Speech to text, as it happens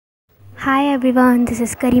Hi everyone, this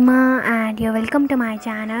is Karima and you're welcome to my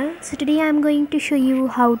channel. So today I'm going to show you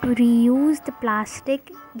how to reuse the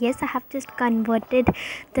plastic. Yes, I have just converted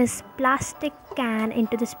this plastic can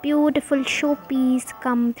into this beautiful showpiece,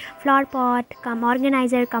 come flower pot, come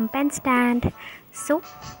organizer, come pen stand. So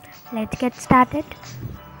let's get started.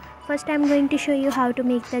 First I'm going to show you how to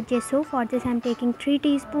make the gesso. For this I'm taking 3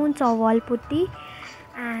 teaspoons of wall putty,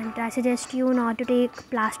 and I suggest you not to take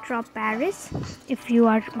plaster of Paris if you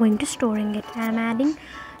are going to storing it. I am adding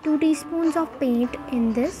 2 teaspoons of paint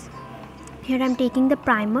in this. Here I am taking the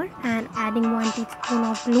primer and adding 1 teaspoon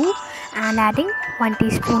of glue and adding 1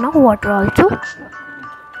 teaspoon of water also.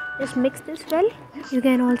 Just mix this well. You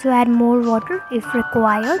can also add more water if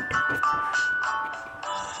required.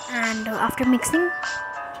 And after mixing,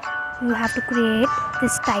 you have to create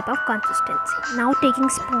this type of consistency. Now taking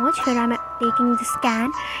sponge, here I am taking this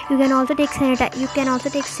can. You can also take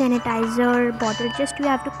sanitizer bottle. Just you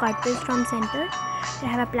have to cut this from center. I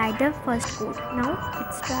have applied the first coat. Now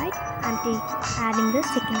it's dried. I'm adding the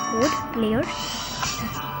second coat layer.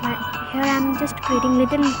 Here I am just creating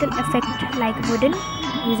little effect like wooden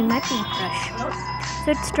using my paintbrush.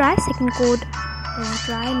 So it's dry. Second coat is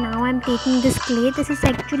dry. Now I'm taking this clay. This is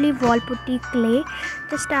actually wall putty clay.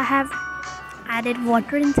 Just I have added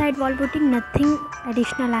water inside wall putty, nothing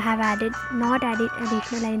additional I have added, not added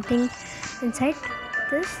additional anything inside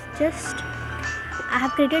this. Just I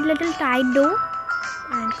have created little tight dough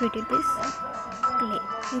and created this clay.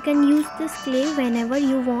 You can use this clay whenever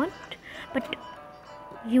you want, but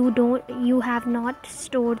you have not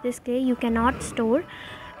stored this clay. You cannot store,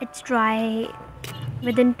 it's dry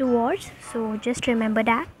within 2 hours, so just remember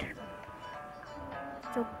that.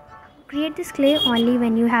 So create this clay only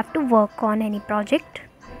when you have to work on any project.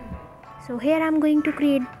 So here I'm going to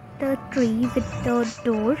create the tree with the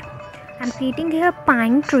door. I'm creating here a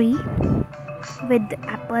pine tree with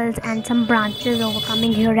apples and some branches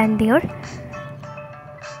overcoming here and there,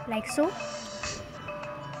 like so,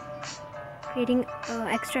 creating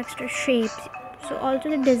extra shapes. So also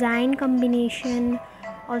the design combination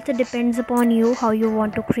also depends upon you how you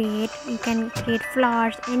want to create. You can create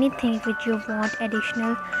flowers, anything which you want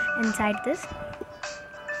additional inside this.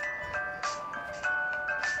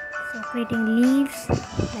 So creating leaves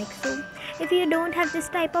like so. If you don't have this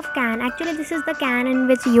type of can, actually this is the can in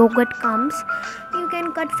which yogurt comes. You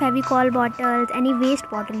can cut Fevicol bottles, any waste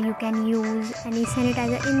bottle you can use, any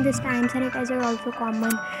sanitizer. In this time sanitizer also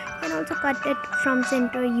common. You can also cut it from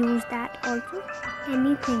center, use that also,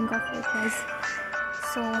 anything of your choice.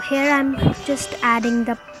 So here I'm just adding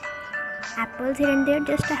the apples here and there.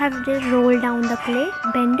 Just I have just rolled down the clay,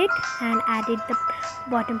 bend it and added the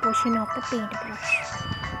bottom portion of the paintbrush.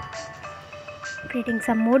 Creating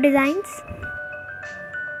some more designs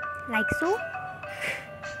like so.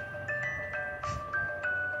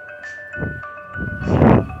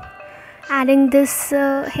 Adding this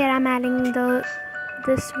here I'm adding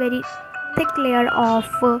this very thick layer of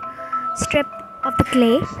strip of the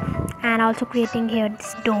clay, and also creating here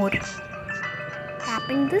this door.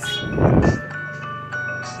 Tapping this,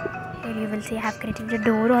 here you will see I have created the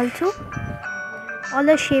door also. All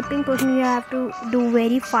the shaping portion you have to do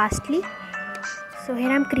very fastly. So here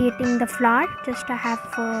I'm creating the flower. Just I have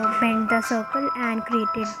bent the circle and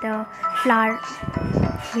created the flower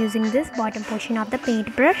using this bottom portion of the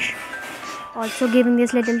paintbrush. Also giving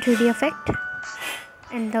this little 3D effect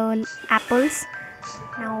and the apples.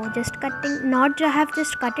 Now just cutting, not I have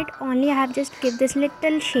just cut it, only I have just give this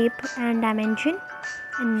little shape and dimension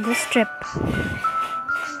in the strip,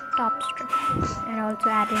 top strip, and also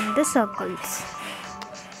adding the circles.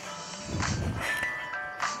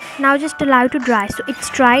 Now just allow it to dry. So it's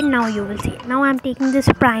dried. Now you will see. Now I'm taking this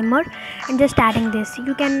primer and just adding this.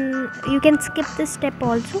 You can skip this step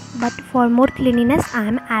also, but for more cleanliness I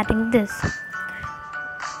am adding this.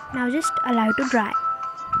 Now just allow it to dry.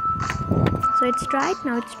 So it's dried.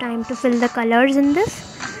 Now it's time to fill the colors in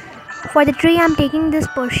this. For the tree I'm taking this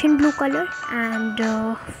Persian blue color, and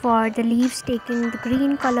for the leaves taking the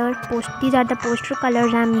green color. These are the poster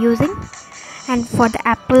colors I'm using, and for the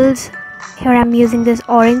apples here I'm using this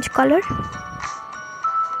orange color.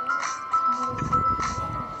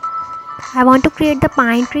 I want to create the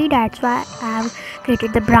pine tree, that's why I have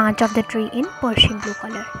created the branch of the tree in Persian blue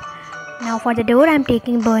color. Now for the door I'm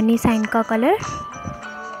taking Burnie Sanka color,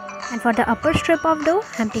 and for the upper strip of door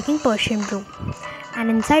I'm taking Persian blue, and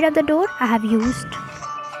inside of the door I have used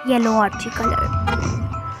yellow orchid color.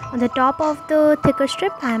 On the top of the thicker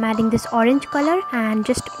strip I am adding this orange color and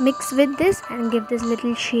just mix with this and give this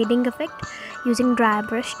little shading effect using dry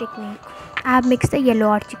brush technique. I have mixed the yellow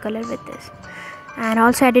orchid color with this, and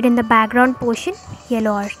also added in the background portion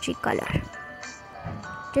yellow orchid color.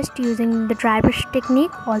 just using the dry brush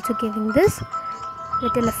technique, also giving this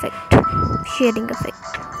little effect, shading effect,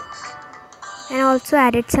 and also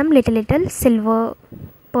added some little silver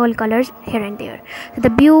pearl colors here and there. So the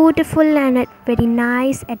beautiful and very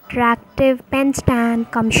nice attractive pen stand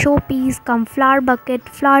come showpiece come flower bucket,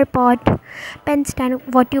 flower pot, pen stand,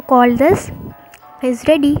 what you call this, is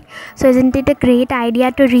ready. So isn't it a great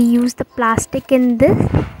idea to reuse the plastic in this?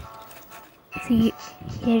 See,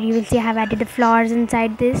 here you will see I have added the flowers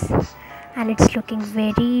inside this, and it's looking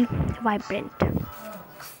very vibrant.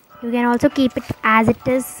 You can also keep it as it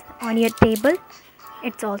is on your table.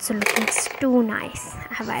 It's also looking too nice.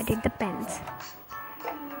 I have added the pens.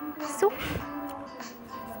 So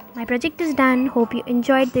my project is done. Hope you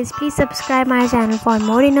enjoyed this. Please subscribe my channel for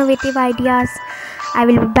more innovative ideas. I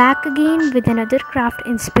will be back again with another craft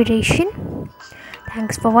inspiration.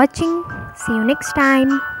 Thanks for watching. See you next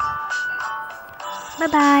time. Bye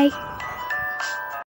bye.